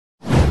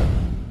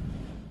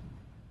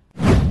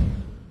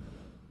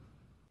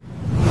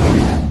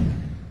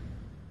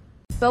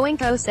Boeing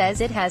Co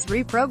says it has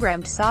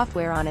reprogrammed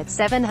software on its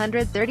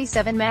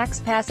 737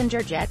 MAX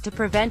passenger jet to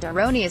prevent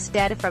erroneous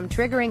data from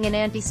triggering an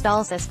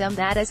anti-stall system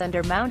that is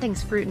under mounting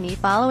scrutiny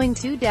following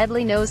 2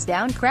 deadly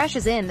nose-down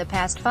crashes in the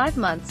past 5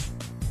 months.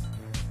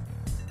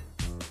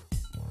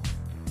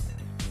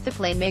 The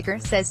plane maker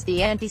says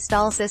the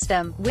anti-stall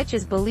system, which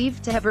is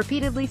believed to have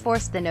repeatedly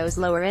forced the nose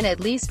lower in at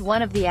least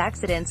one of the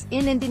accidents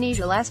in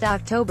Indonesia last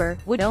October,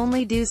 would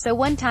only do so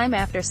one time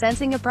after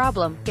sensing a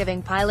problem,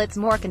 giving pilots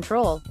more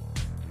control.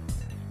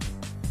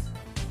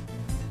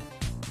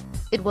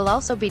 It will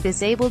also be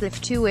disabled if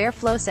 2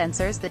 airflow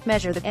sensors that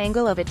measure the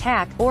angle of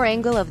attack, or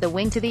angle of the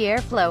wing to the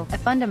airflow, a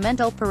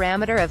fundamental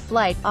parameter of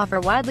flight,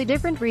 offer widely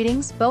different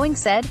readings. Boeing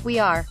said, "We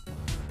are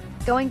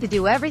going to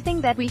do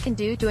everything that we can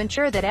do to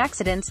ensure that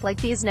accidents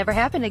like these never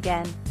happen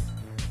again."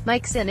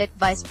 Mike Sinnott,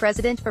 Vice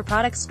President for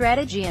Product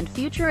Strategy and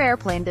Future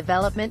Airplane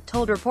Development,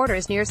 told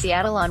reporters near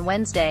Seattle on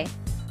Wednesday.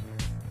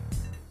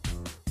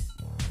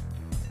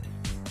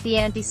 The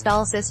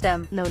anti-stall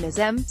system, known as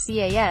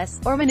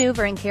MCAS, or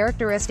Maneuvering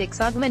Characteristics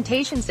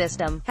Augmentation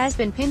System, has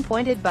been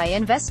pinpointed by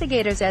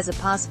investigators as a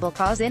possible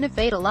cause in a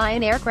fatal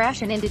Lion Air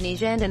crash in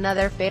Indonesia and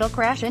another fatal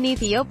crash in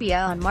Ethiopia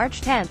on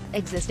March 10.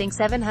 Existing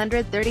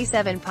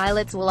 737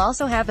 pilots will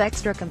also have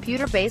extra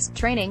computer-based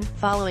training,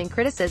 following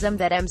criticism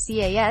that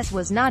MCAS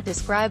was not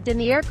described in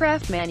the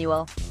aircraft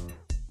manual.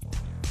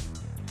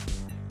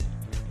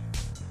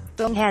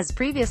 Boeing has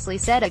previously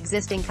said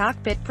existing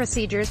cockpit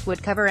procedures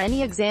would cover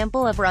any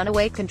example of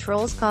runaway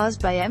controls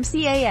caused by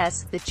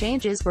MCAS. The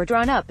changes were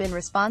drawn up in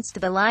response to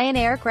the Lion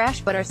Air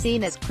crash but are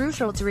seen as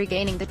crucial to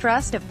regaining the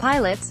trust of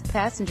pilots,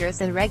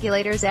 passengers and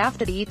regulators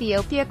after the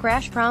Ethiopia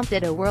crash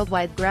prompted a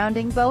worldwide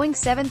grounding Boeing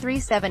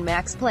 737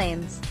 MAX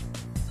planes.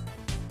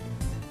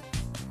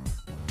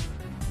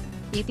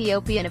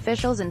 Ethiopian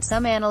officials and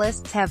some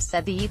analysts have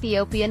said the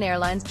Ethiopian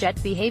Airlines jet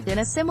behaved in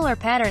a similar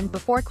pattern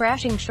before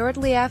crashing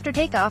shortly after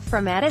takeoff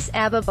from Addis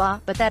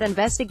Ababa, but that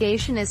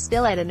investigation is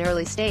still at an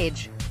early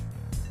stage.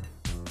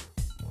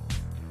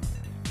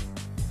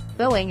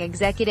 Boeing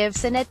executive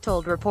Sinnott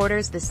told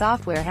reporters the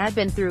software had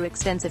been through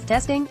extensive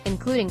testing,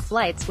 including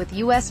flights with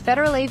U.S.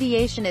 Federal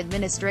Aviation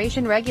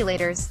Administration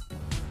regulators.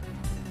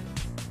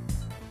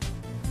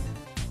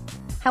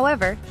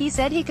 However, he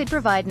said he could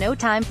provide no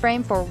time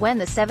frame for when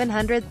the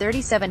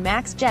 737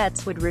 MAX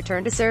jets would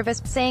return to service,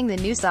 saying the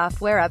new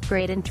software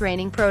upgrade and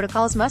training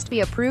protocols must be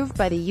approved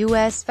by the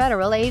U.S.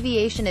 Federal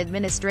Aviation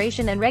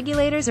Administration and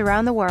regulators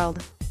around the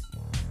world.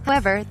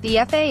 However, the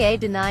FAA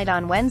denied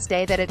on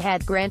Wednesday that it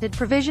had granted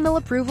provisional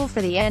approval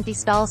for the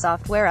anti-stall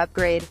software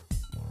upgrade.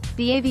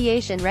 The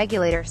aviation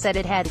regulator said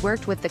it had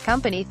worked with the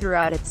company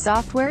throughout its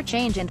software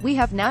change and we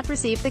have not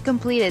received the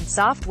completed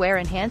software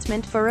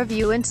enhancement for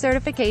review and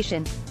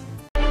certification.